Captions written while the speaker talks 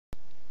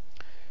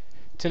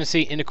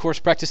Tennessee end of course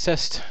practice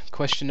test.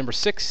 Question number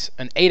 6.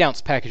 An 8-ounce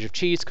package of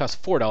cheese costs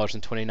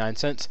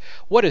 $4.29.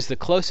 What is the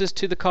closest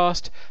to the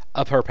cost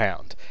per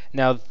pound?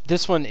 Now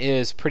this one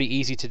is pretty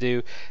easy to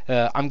do.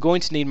 I'm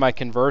going to need my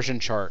conversion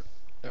chart,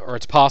 or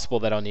it's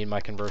possible that I'll need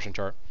my conversion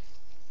chart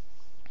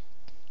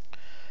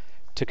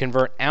to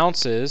convert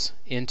ounces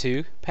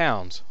into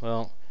pounds.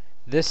 Well,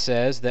 this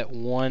says that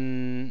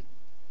 1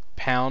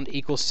 pound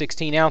equals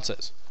 16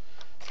 ounces.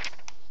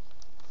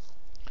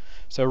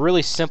 So a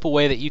really simple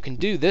way that you can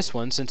do this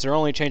one, since they're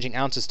only changing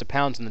ounces to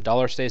pounds and the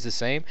dollar stays the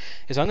same,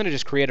 is I'm going to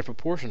just create a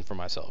proportion for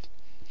myself.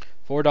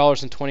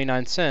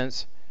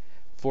 $4.29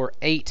 for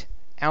 8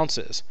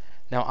 ounces.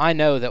 Now I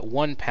know that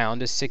 1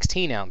 pound is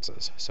 16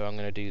 ounces, so I'm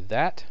going to do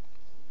that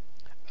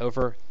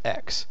over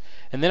X.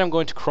 And then I'm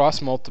going to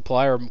cross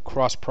multiply, or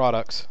cross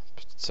products,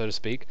 so to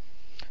speak.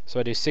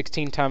 So I do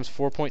 16 times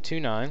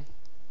 4.29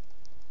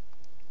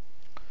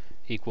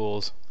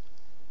 equals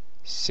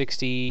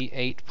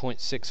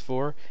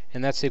 68.64,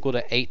 and that's equal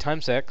to 8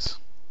 times X.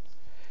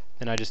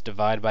 Then I just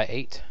divide by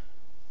 8.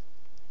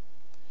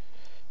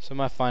 So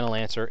my final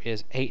answer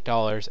is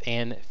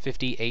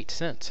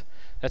 $8.58.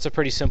 That's a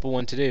pretty simple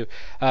one to do.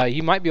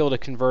 You might be able to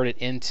convert it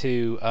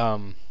into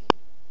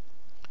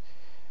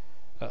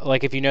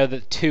like if you know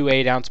that 2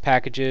 8-ounce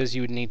packages,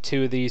 you would need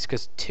 2 of these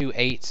because 2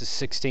 8s is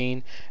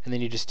 16, and then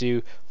you just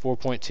do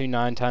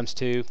 4.29 times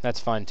 2. That's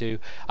fine too.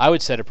 I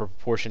would set a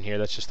proportion here.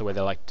 That's just the way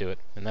they like to do it.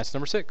 And that's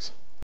number 6.